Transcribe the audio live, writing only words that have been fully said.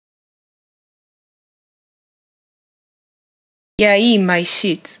E aí,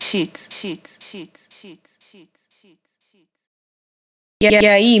 MYSHITS? E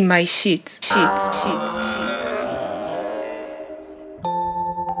aí, MYSHITS?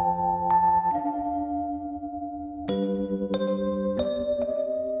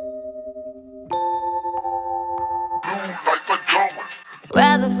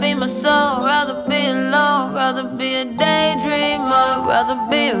 Rather feed my soul, rather be alone, rather be a daydreamer, rather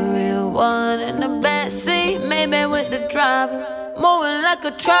be a real one in the backseat, maybe with the driver. Moving like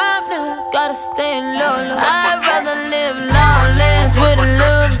a traveler, gotta stay low. I'd rather live loneless with a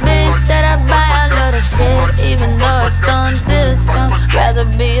little bitch that I buy a lot of shit, even though it's on discount. Rather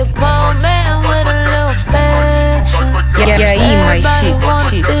be a poor man with a little affection. Everybody wanna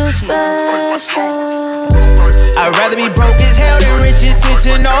feel special. I'd rather be broke as hell than rich and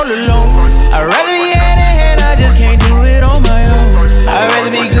sitting all alone. I'd rather be hand in hand, I just can't do it on my own. I'd rather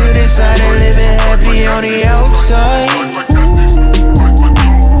be good inside and living happy on the outside.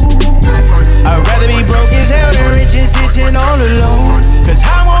 I'd rather be broke as hell than rich and sitting all alone. Cause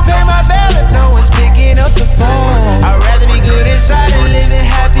I won't pay my bill if no one's picking up the phone. I'd rather be good inside and living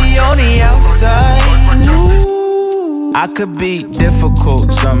happy on the outside. I could be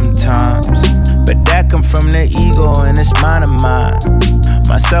difficult sometimes, but that come from the ego and it's mine of mine.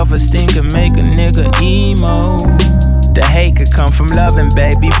 My self-esteem can make a nigga emo. The hate could come from loving,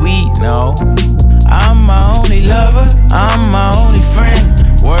 baby, we know. I'm my only lover, I'm my only friend.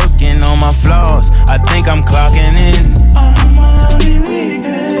 Working on my flaws, I think I'm clocking in. I'm my only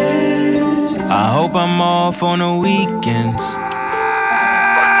weakness. I hope I'm off on the weekends.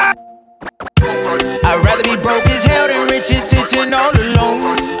 I'd rather be broke as hell than rich and sitting all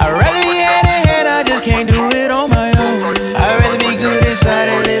alone. I'd rather be hand in hand, I just can't do it on my own. I'd rather be good inside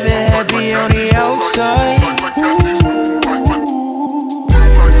and living happy on the outside.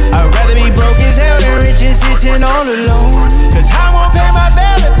 I'd rather be broke as hell than rich and sitting all alone. Cause I won't pay my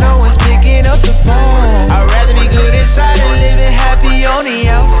bill if no one's picking up the phone. I'd rather be good inside and living happy on the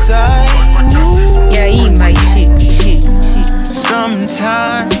outside. E aí, MYSHITS?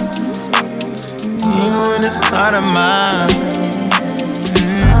 Sometimes you and it's part of mine.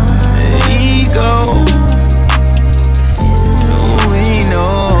 Ego, we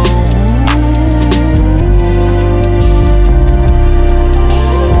know.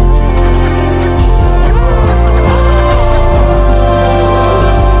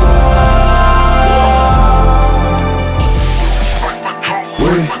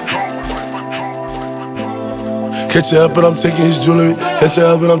 Catch you up and I'm taking his jewelry. Catch you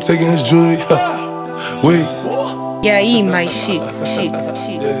up and I'm taking his jewelry. Wait. E aí, MYSHITS?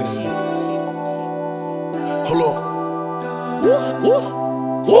 Hold on.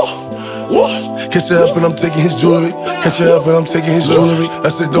 Catch you up and I'm taking his jewelry. Catch you up and I'm taking his jewelry. I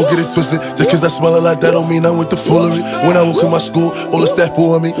said don't get it twisted. Just cause I smell a lot, that don't mean I'm with the foolery. When I walk in my school, all the staff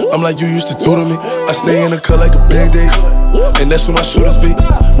for me. I'm like, you used to tutor me. I stay in the cut like a Band-Aid, and that's where my shooters be.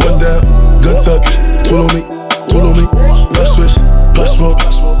 One down, gun tuck, tool on me. Plus switch, plus smoke.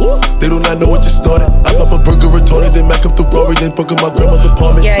 They do not know what just started. I pop a burger retarded, then back up the Rory, then fuck up my grandmother's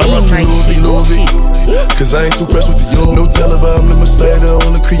apartment. Yeah, I'm rockin' Louis V. Cause I ain't too pressed with the yo. No Taliban, I'm the Messiah, the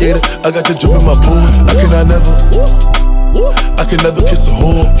only creator. I got the drip in my pools. I can never kiss a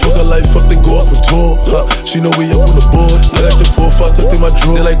whore. Fuck her life up, then go up and tour. She know we up on the board. I got the 4-5 tucked in my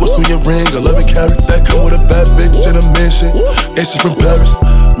drawer. They like, what's on your ring? 11 carats. That come with a bad bitch in a mansion, and she from Paris.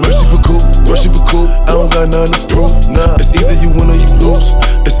 Mercy for cool. I don't got nothing to prove. Nah, it's either you win or you lose.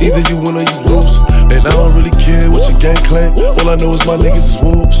 And I don't really care what your gang claim. All I know is my niggas is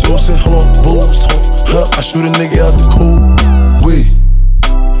wolves. Sourcing, hold on, bulls. I shoot a nigga out the cool.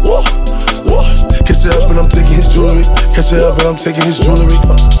 Catch you up and I'm taking his jewelry. Catch you up and I'm taking his jewelry.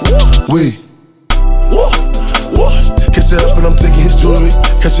 Catch you up and I'm taking his jewelry.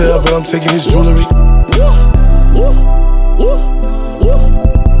 Catch you up and I'm taking his jewelry.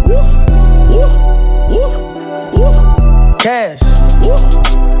 Cash.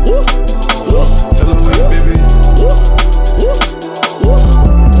 Tell him wait, baby.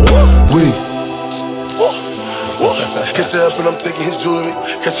 Catch you up and I'm taking his jewelry.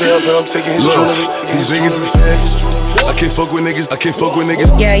 Catch you up and I'm taking his jewelry. These niggas is fast. I can't fuck with niggas.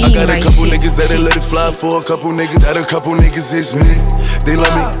 Yeah, I got a couple niggas that'll let it fly for a couple niggas. That a couple niggas is me. They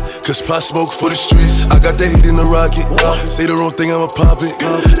love me, cause pot smoke for the streets. I got the heat in the rocket. Say the wrong thing, I'ma pop it.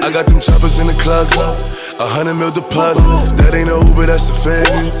 I got them choppers in the closet. 100 mil deposit. That ain't no Uber, that's a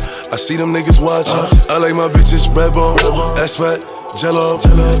fancy. I see them niggas watching. I like my bitches red bone, ass fat, jello,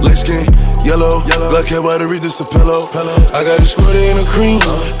 light skin, yellow, black hair by the Regis a pillow. I got a squirty in a cream.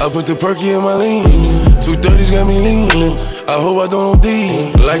 I put the perky in my lean. 230's got me leaning. I hope I don't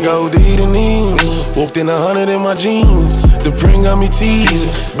OD like I OD'd in Walked in 100 in my jeans. The bring got me teasing,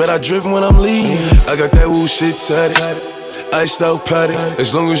 but I driven when I'm leaving. I got that woo shit tatted, iced out patty.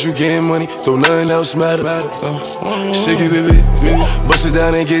 As long as you getting money, don't nothing else matter. Shake it, baby. Bust it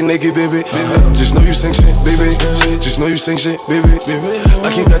down and get naked, baby. Just know you sing shit, baby. Just know you sing shit, baby.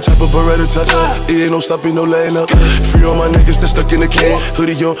 I keep that chopper Beretta touch. It ain't no stopping, no letting up. Free all my niggas that stuck in the can.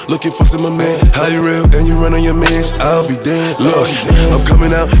 Hoodie on, looking for some man. How you real and you run on your mans? I'll be dead. Look, I'm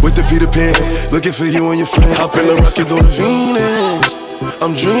coming out with the Peter Pan, looking for you and your friends. Hop in the rocket, go to Venus.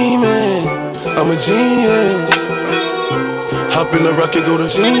 I'm dreaming, I'm a genius. Hop in the rocket, go to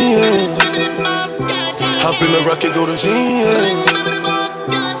genius. Hop in the rocket, go to genius.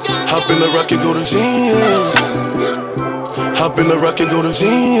 Hop in the rocket, go to genius. Hop in the rocket, go to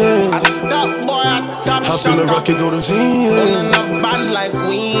genius. Hop in the rocket, go to genius.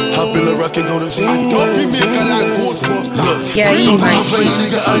 Hop in the rocket, go to genius. Yeah, you don't think I'm playing,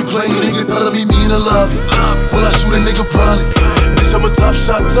 nigga, I ain't playing, nigga. Telling me in the lobby. Will I shoot a nigga? Probably. Bitch, I'm a top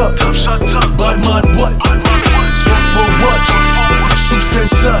shot tuck. Bad man, what? Talk for what? Shoot 10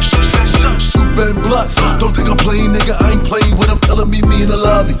 shots. Shoot Ben blocks. Don't think I'm playing, nigga, I ain't playing with them. Telling me in the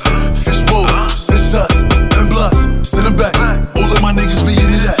lobby. Fishbowl, 6 shots. Ben blocks, send them back. All of my niggas be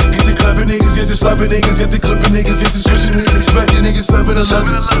into that. Get the clapping niggas, get the slapping niggas, get the clipping niggas, get the switching niggas. Smacking niggas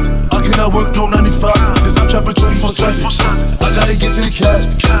 7-11. I cannot work no 95, cause I'm trapping 24/7. I gotta get to the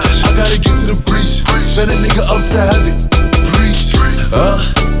cash, I gotta get to the breach. Send a nigga up to heaven, preach.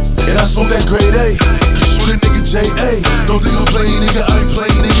 And I smoke that grade A. Shoot a nigga J.A. Don't think I'm playing, nigga, I ain't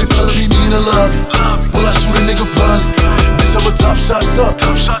playing, nigga. Telling me in the lobby. Will I shoot a nigga? Probably. Bitch, I'm a top shot tuck.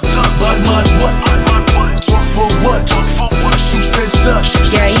 Bad man, what? Talk for what? Shoot 10 shots.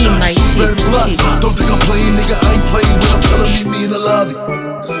 Yeah, my shit. Don't think I'm playing, nigga, I ain't playing when I'm telling me in the lobby.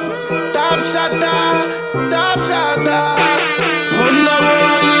 Top shot, top shot. Run the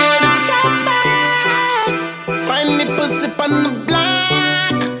road in the chopper. Find the pussy on the block.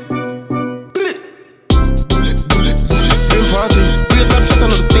 Bullet. Been party. Real top shot,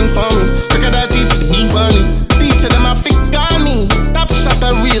 another thing for me. Look at that teacher, the bean bunny. Teacher them a figure me. Top shot a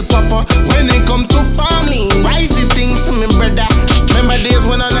real papa. When they come to family, risey things to me brother. Remember days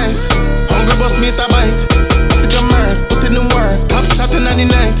when I nice. Hungry boss me a bite. African man, put in the work. Top shot in the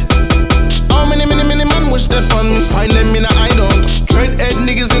night. How many man wish that on me? Find them in a hideout. Dread head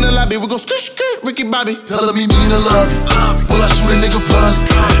niggas in the lobby. We go skirt, Ricky Bobby. Telling me in the lobby. Will I shoot a nigga? Probably.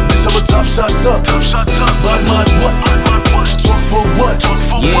 Bitch, I'm a top shot tuck. Bad man, what? Talk for what?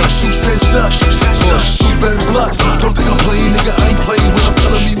 Shoot 10 shots. Shoot Ben blocks. Don't think I'm playing, nigga, I ain't playing when I'm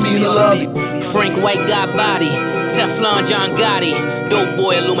telling me in the lobby. Frank White got body. Teflon John Gotti. Dope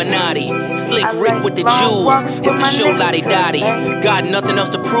boy Illuminati. Slick Rick with the jewels. It's the show Lottie Dottie. Got nothing else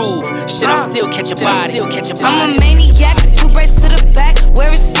to prove. Shit, I'll still catch a body. I'm a maniac. 2 braids to the back.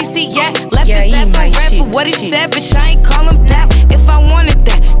 Where is CC at? Left his ass on red for what he said. Bitch, I ain't call him back. If I wanted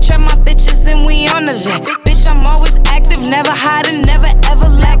that, trap my bitches and we on the that. Bitch, I'm always active. Never hiding, never ever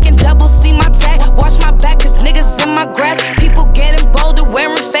lacking. Double C my tag. Watch my back, cause niggas in my grass. People getting bolder,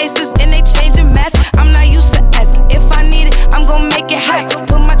 wearing faces, and they changing masks. I'm not used to asking. If I need it, I'm gon' make it happen.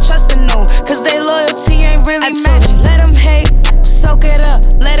 Put my trust in no, cause they loyalty ain't really matching. Let them hate, soak it up,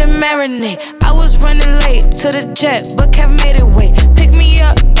 let it marinate. I was running late to the jet, but Kev made it wait. Pick me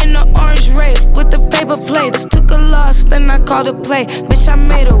up in the orange Wraith with the paper plates. Took a loss, then I called it play. Bitch, I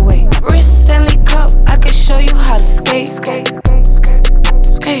made a way. Wrist Stanley Cup, I can show you how to skate.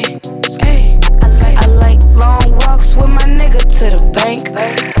 Hey, hey, I like long walks with my nigga to the bank.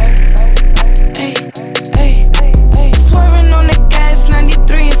 Hey, hey, hey, swerving on the gas,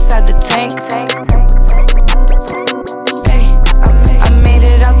 93 inside the tank. Hey, I made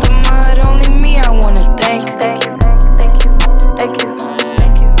it out the mud, only me I wanna thank.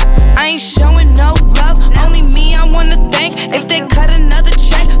 I ain't showing no love, only me I wanna thank. If they cut another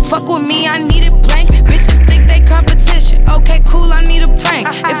check, fuck with me, I need it blank. Bitches think they competition, okay cool, I need a prank.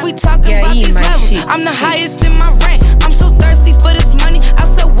 If we talking about these levels, I'm the highest in my rank. I'm so thirsty for this money, I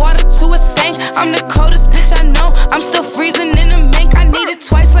sell water to a sink. I'm the coldest bitch I know, I'm still freezing in a mink. I need it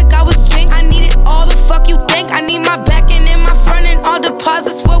twice like I was Jinx. I need it all the fuck you think. I need my back end and my front end, all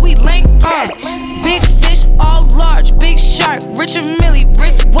deposits before we link. Big fish, all large, big shark, Richard Millie,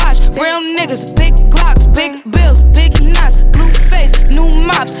 wrist watch. Real niggas, big Glocks, big bills, big knots, blue face, new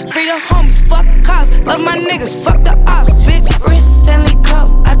mops. Free the homies, fuck cops, love my niggas, fuck the ops. Bitch, wrist Stanley Cup,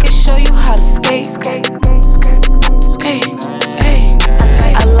 I can show you how to skate. Hey, hey,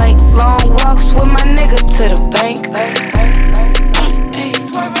 I like long walks with my nigga to the bank. Hey,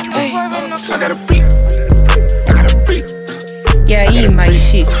 hey, I got a freak. Yeah, my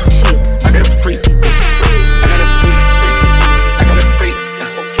shit. I got a freak. I got a freak.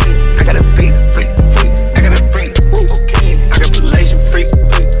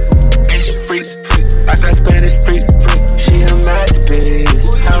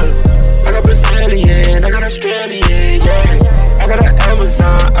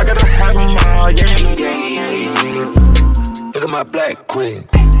 my black queen.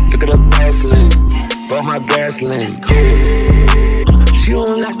 Look at her gasoline, bought my gasoline, yeah. She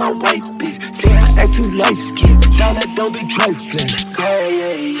don't like my white bitch, say I act too light skinned. Y'all that don't be trifling,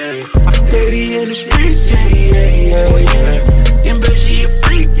 yeah. Lady in the street, yeah. And bet she a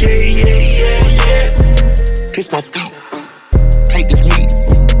freak, yeah. Kiss my feet, take this meat,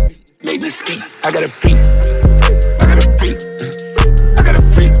 make me ski. I got a freak, I got a freak, I got a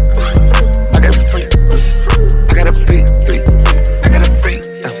freak, I got a freak, I got a freak, I got a freak,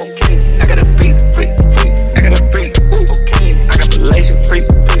 I got a freak, I got a freak, I got Malaysian freak,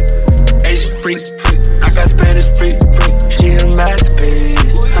 Asian freak, I got Spanish freak, she a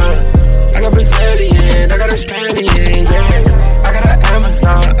masterpiece. I got Brazilian, I got Australian, yeah. I got an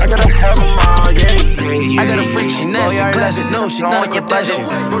Amazon, I gotta have them all, yeah. I got a freak, she nasty, classic, no, she not a Kardashian.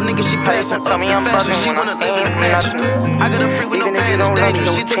 Bro, nigga, she passing up the fashion, she wanna live in the mansion. I got a freak with no pain, it's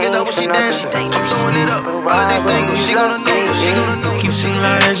dangerous. She take it up when she dancing. I'm throwing it up, all of these singles, she gonna know, she gonna know. Keep some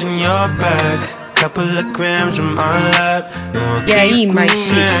letters in your bag, couple of grams from my lap. Yeah, eat my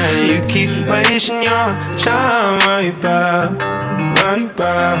shit. You keep wasting your time, worry about.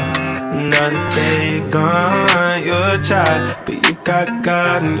 Another day gone, you're tired, but you got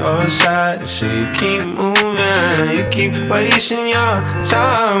God on your side. So you keep moving, you keep wasting your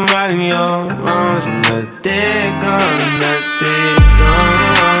time, riding your wrongs. Another day gone, another day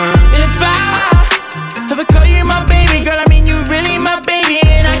gone. If I ever call you my baby girl, I mean you really my baby,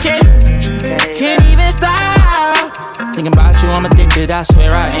 and I can't even stop thinking about you, I'm addicted, I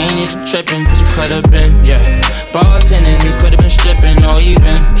swear I ain't even tripping. Cause you could've been, bartending, you could've been stripping, or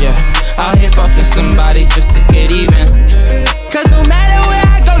even, out here fucking somebody just to get even. Cause no matter where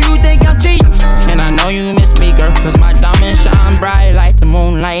I go, you think I'm cheap. And I know you miss me, girl, cause my diamonds shine bright like the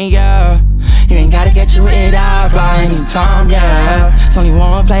moonlight, You ain't gotta get your red eye, fly anytime, It's only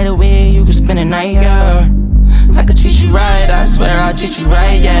one flight away, you can spend a night, I could treat you right, I swear I'll treat you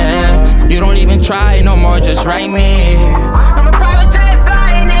right, You don't even try no more, just write me. I'm a private jet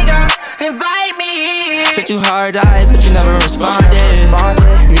flying nigga, invite me. Sent you hard eyes, but you never responded.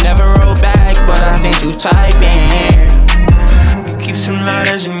 You never wrote back, but I sent you typing. You keep some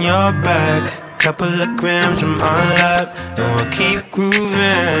letters in your bag, couple of grams from my lap, and we'll keep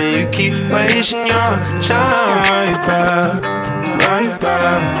grooving. You keep wasting your time, worry about.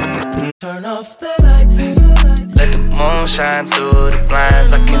 Turn off the lights. Let the moon shine through the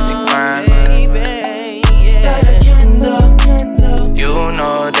blinds, I can see mine. Light a candle. You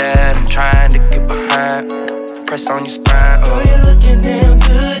know that I'm trying to get behind. Press on your spine, Girl, you're looking damn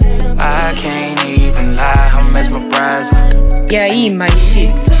good. I can't even lie, I'm mesmerized. Yeah, eat my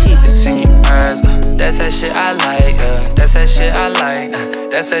shit. It's in your eyes, that's that shit I like, that's that shit I like,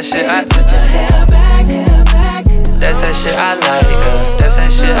 that's that shit I like. Put your hair back. That's that shit I like, that's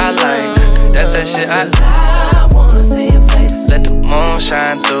that shit I like, that's that shit I like. I wanna see your face. Let the moon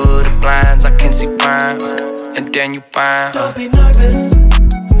shine through the blinds, I can see mine, and then you find. Don't be nervous.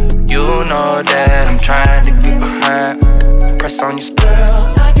 You know that I'm trying to get behind. Press on your spine.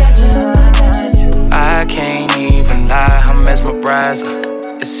 Girl, I got you. I can't even lie, I'm mesmerized.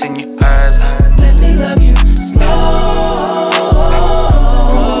 It's in your eyes. Let me love you slow.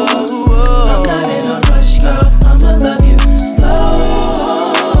 I'm not in a rush, girl. I'ma love you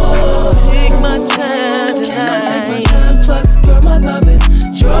slow. Take my time tonight. Can I take my time? Plus, girl, my love is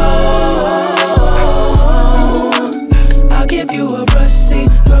strong. I'll give you a rush, see,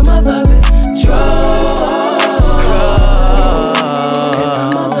 girl, my love is strong. And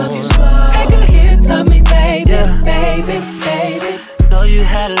I'ma love you slow. Take a hit, love me, baby, baby. Know you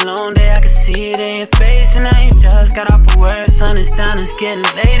had a long day, I could see it in your face. And now you just got off of work, sun is down, it's getting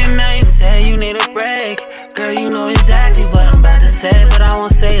late. And now you say you need a break. Girl, you know exactly what I'm about to say, but I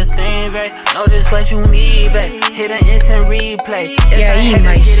won't say a thing, babe. Know just what you need, babe. Hit an instant replay. Yeah, I eat had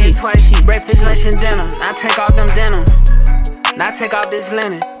my to get shit. it twice. Breakfast, lunch, and dinner. Now take off them denims. Now take off this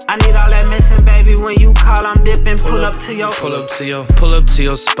linen. I need all that missing, baby. When you call, I'm dipping. Pull up to your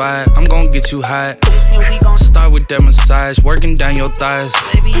spot. I'm gon' get you hot. Listen, we gon' Start with that massage, working down your thighs.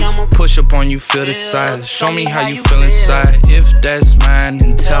 baby, I'ma Push up on you, feel the size. Show me how you feel inside. If that's mine,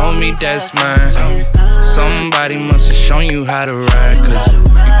 then tell me that's mine. Somebody must have shown you how to ride, cause you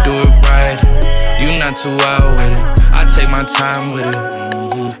do it right. You not too wild with it. I take my time with it.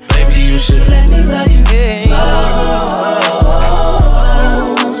 Baby, you should let me love you slow.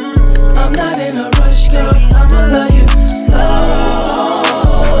 I'm not in a rush, girl. I'ma love you slow.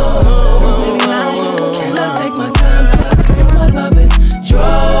 Can I take my time? Plus, girl, my love is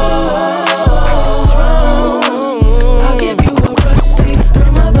strong. I'll give you a rush, see,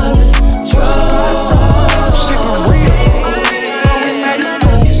 girl, my love is strong. She gon' real.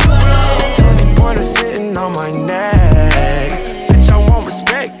 20 pointers sitting on my neck.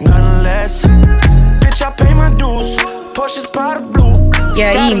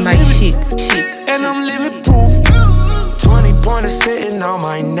 on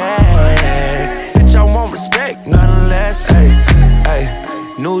my neck. Bitch, I want respect, nothing less.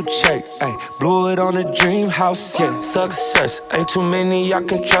 Ayy, new check, ayy, blew it on the dream house, yeah. Success, ain't too many I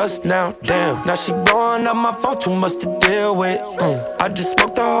can trust now, damn. Now she blowing up my phone, too much to deal with. I just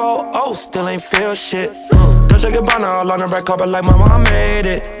smoked the whole O, still ain't feel shit. Don't shake it by now, all on the red carpet like mama, I made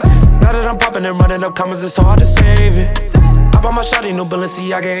it. Now that I'm popping and running up comments, it's hard to save it. I bought my shawty new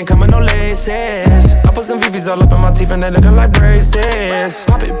Balenciaga, ain't coming no laces. I put some VVs all up in my teeth and they looking like braces.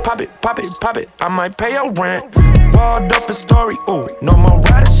 Pop it, pop it, pop it, pop it, I might pay your rent. Walled up a story, ooh, no more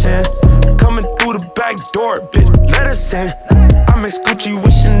Radisson. Coming through the back door, bitch, let us in. I mix Gucci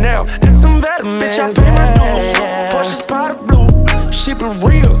with Chanel and some vitamins. Bitch, I pay my dues, Porsche's powder blue. Shit been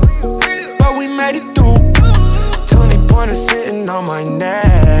real, but we made it through. 20 pointers sitting on my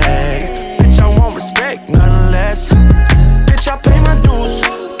neck. Bitch, I want respect, nothing less. Bitch, I pay my dues,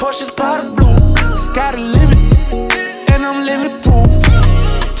 Porsche's powder blue. Sky the limit, and I'm limit proof.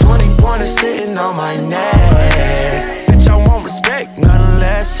 20 pointers sitting on my neck. Bitch, I want respect, nothing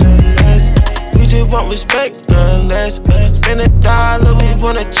less. We just want respect, nothing less. Spend $1, we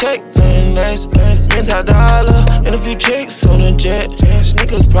wanna check, nothing less. $10 and a few tricks on the jet.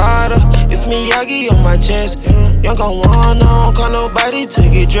 Sneakers Prada, it's Miyagi on my chest. Young gon' want, don't call nobody to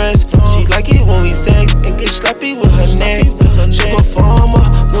get dressed. She like it when we sex and get slappy with her neck. She performer,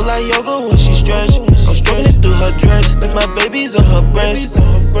 look like yoga when she stretch. I'm stroking it through her dress, like my baby's on her breast.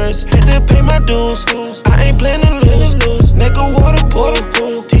 Had to pay my dues, I ain't playing to lose. Neck of water,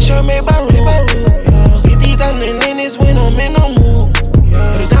 t-shirt made by Rue. 50,000 in this when I'm in no mood.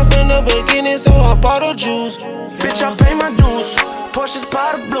 Put it down from the beginning, so I bought her juice. Bitch, I pay my dues, Porsche's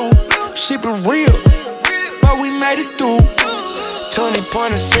powder blue. Shit been real, but we made it through. 20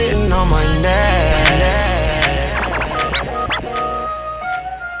 pointers sitting on my neck.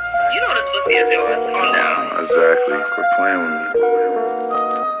 You know this pussy is yours, calm down. Exactly, quit playing with me.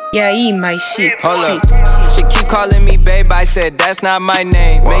 E aí, MYSHITS. Hold up. She keep calling me babe, I said that's not my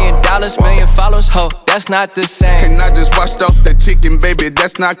name. $1 million, million followers, ho, that's not the same. And I just washed off that chicken, baby,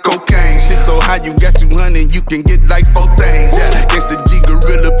 that's not cocaine. Shit so high, you got 200, you can get like 4 things. Yeah, gangsta G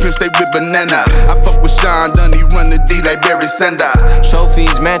gorilla pimp, stay with banana. I fuck with Sean Dunn, he run the D like Barry Sanders.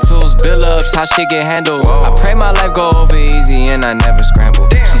 Trophies, mantles, bill-ups, how shit get handled. I pray my life go over easy and I never scramble.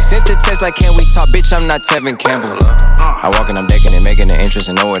 She sent the text like, can we talk, bitch, I'm not Tevin Campbell. I walk and I'm decking and making an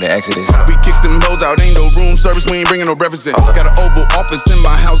entrance and know where the exit is. We kick them hoes out, ain't no room service, we ain't bringing no breakfast in. Got an Oval Office in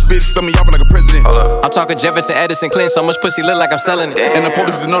my house, bitch, some of y'all feel like a president. I'm talking Jefferson, Edison, Clinton, so much pussy look like I'm selling it. And the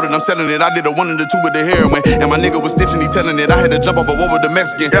police know that I'm selling it. I did a 1 and a 2 with the heroin, and my nigga was stitching, he telling it. I had to jump off a wall with the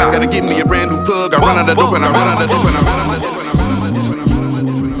Mexican. Gotta give me a brand new plug. I run out of dope and I run out of dope and I run out of dope.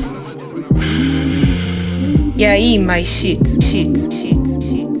 E aí, MYSHITS.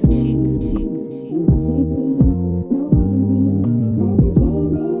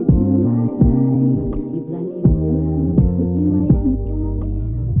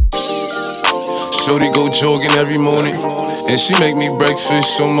 Shorty go jogging every morning, and she make me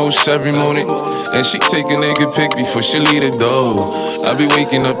breakfast almost every morning. And she take a nigga pic before she leave the door. I be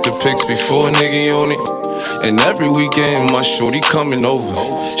waking up the pics before a nigga on it. And every weekend my shorty coming over.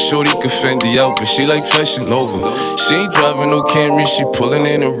 Shorty can Fendi out, but she like Fashion Nova. She ain't driving no Camry, she pulling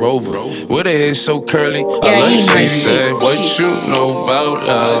in a Rover. With her hair so curly, I like she said, what you know about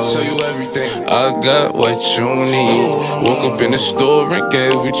us? I tell you everything. I got what you need. Woke up in the store and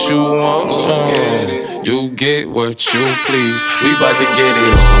get what you want. You get what you please. We bout to get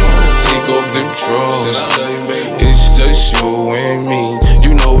it on. Take off them drawers. It's just you and me.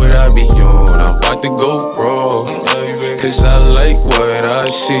 You know what I be on. I'm about to go raw, cause I like what I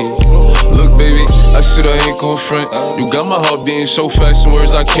see. Look baby, I said I ain't gon' front. You got my heart beating so fast, some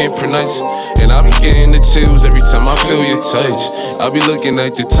words I can't pronounce. And I be getting the chills every time I feel your touch. I be looking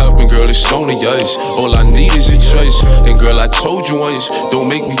at the top and girl, it's on the ice. All I need is your choice. And girl, I told you once, don't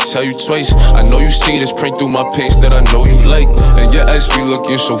make me tell you twice. I know you see this print through my pants that I know you like. And your ass be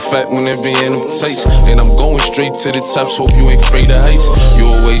looking so fat when it be in them tights. And I'm going straight to the top, so hope you ain't afraid of heights. You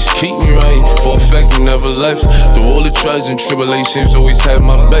always keep me right, for a fact you never left. Through all the trials and tribulations, always had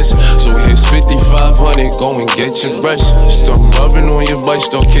my best. So here's 5,500, go and get your brush. Start rubbing on your butt,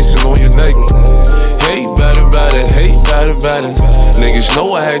 start kissing on your neck. Hate better, hate better. Niggas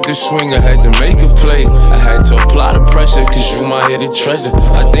know I had to swing, I had to make a play. I had to apply the pressure, cause you my hidden treasure.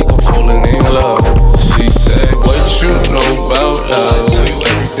 I think I'm falling in love. She said, what you know about us? I tell you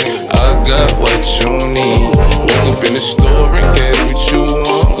everything. I got what you need. Woke up in the store and get what you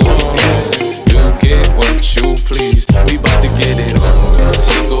want. You get what you please. We bout to get it on.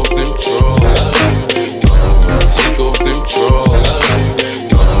 Take off them drawers. Take off them drawers.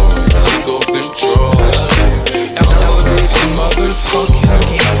 Take off them drawers. Motherfucker.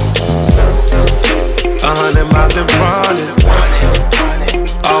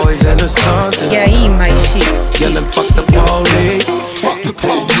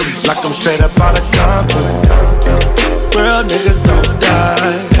 straight up out of Compton. Real niggas don't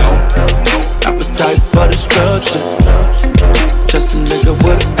die. Appetite for destruction. Just a nigga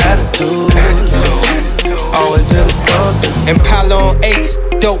with an attitude. Always into something. Impala on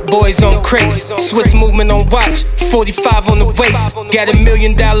 8s, dope boys on crates. Swiss movement on watch, 45 on the waist. Got $1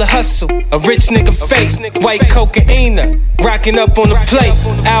 million hustle, a rich nigga face. White cocaine, rocking up on the plate.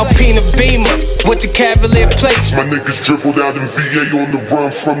 Alpina Beamer with the Cavalier plates. My niggas dribbled out in VA on the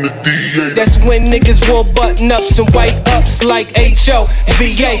run from the DA. That's when niggas wore button-ups and white ups like HO,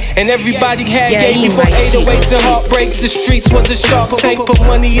 VA. And everybody had game before 808s and heartbreaks. The streets was a shark tank. Put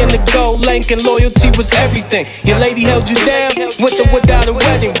money in the gold link and loyalty was everything. Your lady held you down with or without a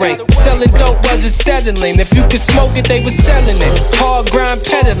wedding ring. Selling dope wasn't settling. If you could smoke it, they was selling it. Hard grind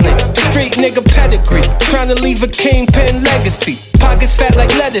peddling, street nigga pedigree. Trying to leave a kingpin legacy. Pockets fat like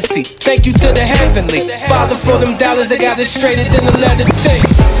lettucey. Thank you to the heavenly Father for them dollars. I got it straighter than the letter T.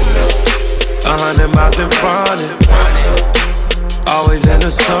 100 miles in front of, always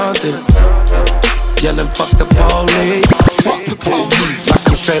into something. Yelling fuck the police. Fuck the police. Like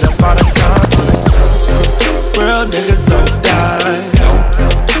I'm straight up out of Compton. Real niggas don't die.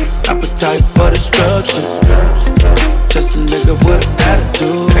 Appetite for destruction. Just a nigga with an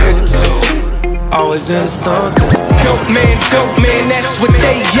attitude. Always into something. Dope man, that's what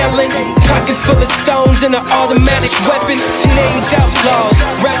they yelling. Pockets full of stones and an automatic weapon. Teenage outlaws,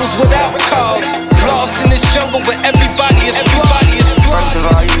 rebels without cause. Lost in this jungle where everybody is flawed. First of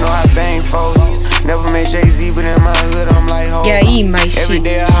all, you know I bang foes. Never made Jay-Z, but in my hood I'm like ho. Yeah, eat my shit. Every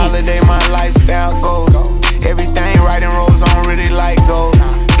day a holiday, my lifestyle goes. Everything right and rolls on really like gold.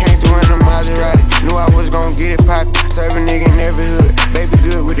 Came through in a Maserati, knew I was gon' get it poppin'. Serve a nigga in every hood, baby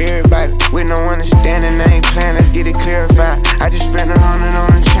good with everybody. With no understanding, I ain't playin', let's get it clarified. I just spent 100 on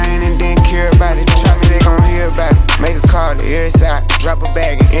a chain and didn't care about it. Try me, they gon' hear about it. Make a call to every side, drop a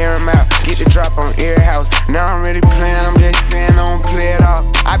bag and air him out. Get the drop on air house. Now I'm really playin', I'm just saying I don't play it off.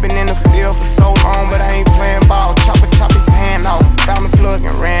 I been in the field for so long, but I ain't playin' ball. Chop his hand off, found the plug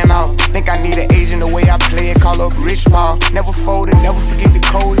and ran off. Think I need an agent the way I play it, call up Rich Ball. Never folded, never forget the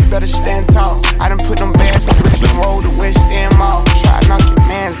code, you better stand tall. I done put them bags from Richmond Road to West End Mall. Try to knock your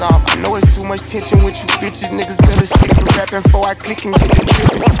mans off. I know it's too much tension with you bitches. Niggas better stick to rapping before I click and get the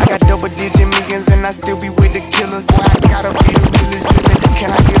trippin'. I got double digit millions and I still be with the killers. So I gotta be the realest.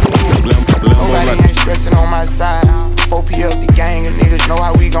 Can I get a witness? Nobody ain't stressing on my side. 4P up the gang and niggas know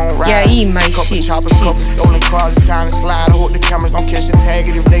how we gon' ride. Yeah, eat my couple shit. Choppers, couple stolen cars, it's time to slide. I hope the cameras don't catch the tag,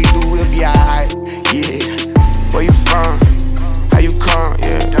 and if they do, we'll be alright. Yeah, where you from? How you come?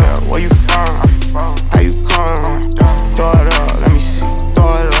 Yeah, where you from? How you come? Throw it up, let me see.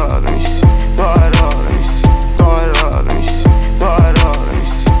 Throw it up, let me see. Throw it up, let me see. Throw it up, let me see. Throw it up, let me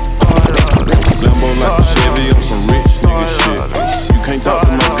see. Throw it up, let me see. Lambo like a Chevy on some rich nigga shit. You can't talk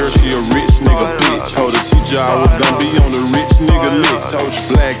to my girl, she a rich nigga bitch. Told the teacher I was gonna be on the rich nigga list. Told you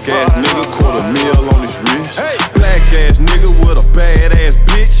black ass nigga, $250,000 on his wrist. Black ass nigga with a bad ass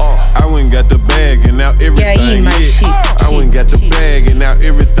bitch. I went and got the bag and now everything lit. I went and got the bag and now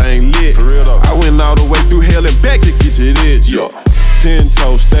everything lit. I went all the way through hell and back to get to this. 10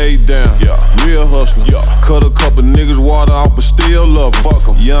 toes, stay down. Real hustler. Cut a couple niggas water off, but still love 'em.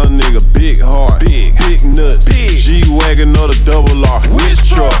 Young nigga, big heart, big nuts. G-Wagon or the double R. Which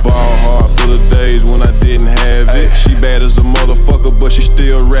truck? Ball hard for the days when I didn't have it. She bad as a motherfucker, but she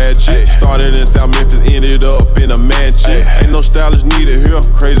still ratchet. Started in South Memphis, ended up in a mansion. Ain't no stylist needed here,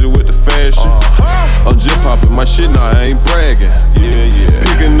 I'm crazy with the fashion. I'm just popping my shit, nah, I ain't bragging.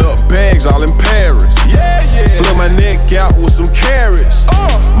 Picking up bags all in Paris. Flip my neck out with some carrots.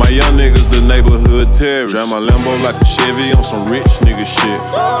 My young niggas, the neighborhood terrorists. Drive my Lambo like a Chevy on some rich nigga shit.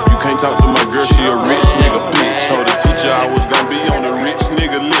 You can't talk to my girl, she a rich nigga bitch. Told the teacher I was gonna be on the rich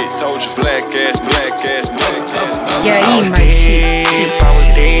nigga list. Told you black ass nigga. Yeah, eat my shit. I was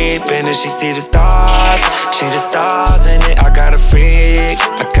deep in it, she see the stars. See the stars in it, I got a freak.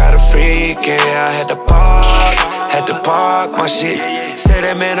 Yeah, I had to park my shit. Say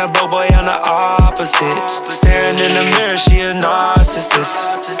that man a broke boy, I'm the opposite. Staring in the mirror, she a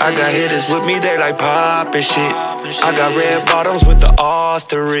narcissist. I got hitters with me, they like poppin' shit. I got red bottoms with the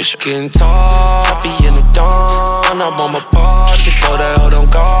ostrich. Getting tall, I be in the dawn. I'm on my bar, she told that hoe don't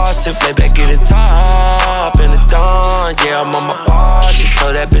gossip. Lay back in the top, in the dawn. Yeah, I'm on my bar, she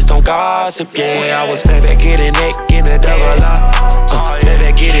told that bitch don't gossip. Yeah, I was lay back in the neck in the double lock. Lay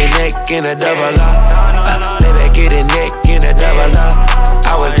back in the neck in the double lock. Lay back in the neck in the double lock.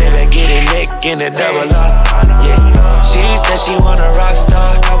 I was lay back in the neck in the double lock. Yeah, she said she want a rock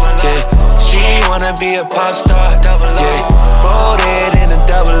star. Yeah, she wanna be a pop star. Yeah, folded in the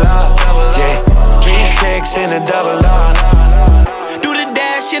double lock. Yeah, 3-6 in the double lock. Do the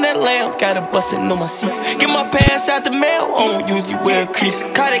dash dash in that lamb, got a bustin' on my seat. Get my pants out the mail, I don't usually wear a crease.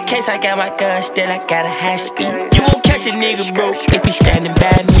 Call the case, I got my gun, still I got a high speed. You won't catch a nigga broke if he standing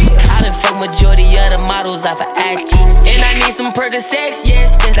by me. I done fuck majority of the models off of IG. And I need some Percocets,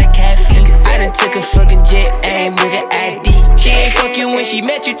 yes, just like caffeine. I done took a fucking jet, aim with an ID. She ain't fuck you when she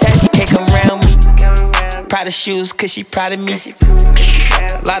met you, time she can't come around me. Proud of shoes, cause she proud of me.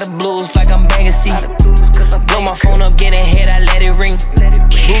 Lot of blues like I'm banging C. Blow my phone up, get ahead, I let it ring.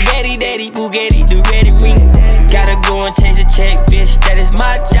 Bugatti, daddy, Bugatti, the ready ring. Gotta go and change the check, bitch, that is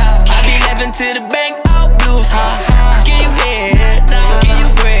my job. I be laughing to the bank, all blues, ha. Give you head, give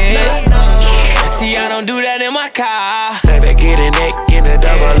you bread. See, I don't do that in my car. Baby, get a neck in a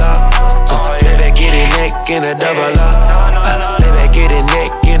double up. Baby, get a neck in a double up. Baby, get a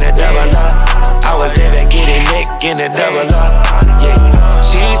neck in a double up. I was baby, get a neck in a double up. Yeah,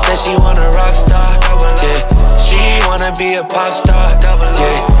 she said she want a rock star. Yeah, she wanna be a pop star.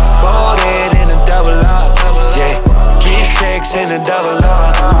 Yeah, folded in a double up. Yeah, 3-6 in a double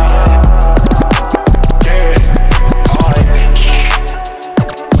up.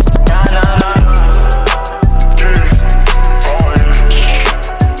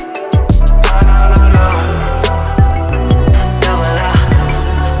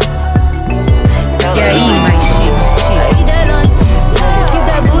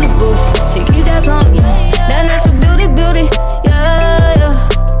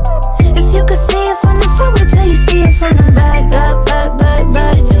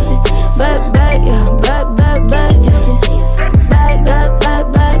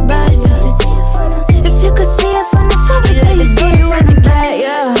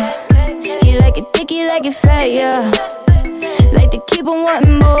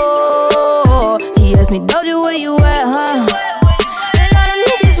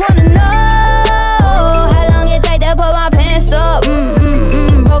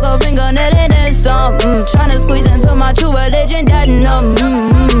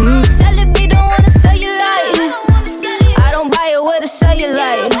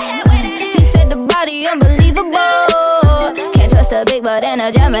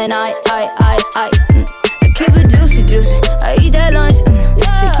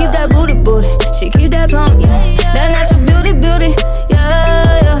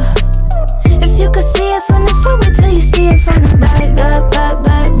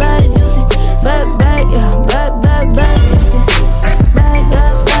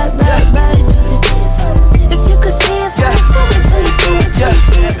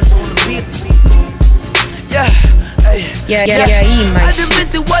 I done been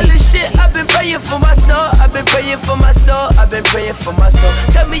through all this shit. I've been praying for my soul. I've been praying for my soul. I've been praying for my soul.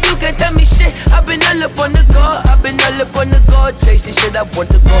 Tell me you can tell me shit. I've been all up on the go. I've been all up on the go. Chasing shit I want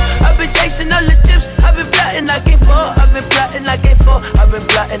to go. I've been chasing all the chips. I've been plotting like it for. I've been plotting like it for. I've been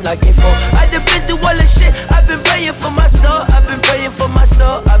plotting like it for. I done been through all this shit. I've been praying for my soul. I've been praying for my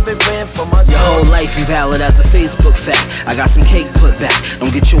soul. I've been praying for my soul. Your whole life invalid as a Facebook fact. I got some cake put back.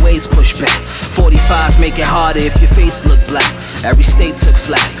 Don't get your ways pushed back. 45 make it harder if your face look black. Every state took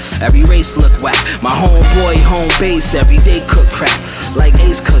flat, every race look whack. My homeboy, home base, every day cook crack. Like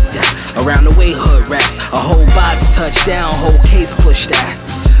Ace cooked that, around the way hood rats. A whole box touchdown, whole case pushed that.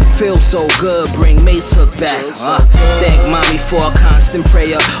 Feel so good, bring Mace Hook back. Thank mommy for a constant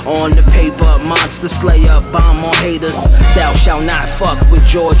prayer. On the paper, monster slayer, bomb on haters. Thou shalt not fuck with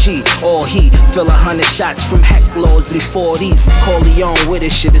Georgie or he. Fill 100 shots from hecklors and 40s. Corleone with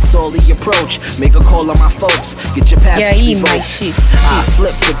it, shit, it's all the approach. Make a call on my folks, get your passes revoked. I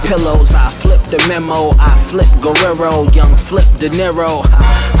flip the pillows, I flip the memo, I flip Guerrero, young flip De Niro.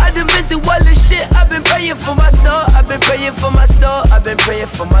 I done been through all this shit. I've been praying for my soul. I've been praying for my soul. I've been praying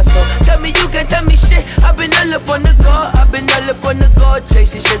for my soul. Tell me you can tell me shit. I've been all up on the go. I've been all up on the go.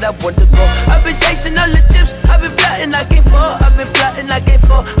 Chasing shit I want to go. I've been chasing all the chips. I've been plotting like it for. I've been plotting like it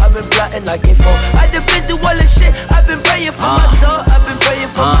for. I've been plotting like it for. I done been through all this shit. I've been praying for my soul. I've been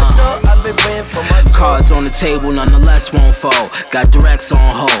praying for my soul. I've been praying for my soul. Cards on the table, nonetheless won't fold. Got directs on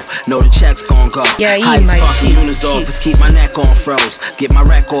hold. Know the check's gon' go. Highest fucking units office, keep my neck on froze. Get my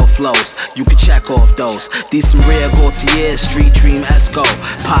record flows. You can check off those. These some rare Gaultier, street dream Esco.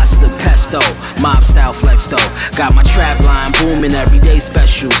 Pasta pesto, mob style flex though. Got my trap line booming, everyday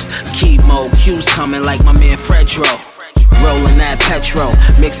specials. Chemo cues coming like my man Fredro. Rolling that petrol,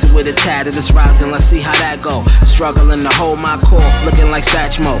 mix it with a tad of this rising, let's see how that go. Struggling to hold my cough, looking like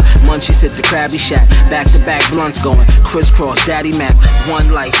Satchmo. Munchies hit the Krabby Shack, back to back blunts going, crisscross, daddy Mac. One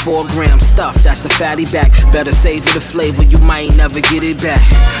like 4 gram stuff, that's a fatty back. Better savor the flavor, you might never get it back.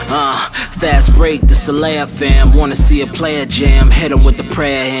 Fast break, this a layup fam. Wanna see a player jam, hit him with the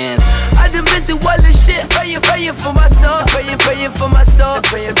prayer hands. I done been through all this shit, praying for my soul, praying for my soul,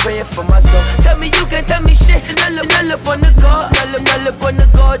 praying for my soul. Tell me you can't tell me shit, null up on the go, null up on the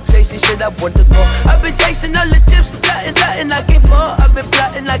go, chasing shit I want to go. I've been chasing all the chips, plotting like it for. I've been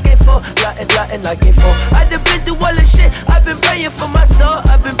plotting like it for, plotting like it for. I done been through all this shit, I've been praying for my soul,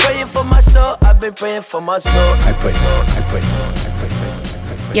 I've been praying for my soul, I've been praying for my soul. I pray.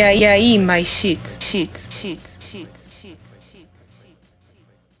 E aí, my shit.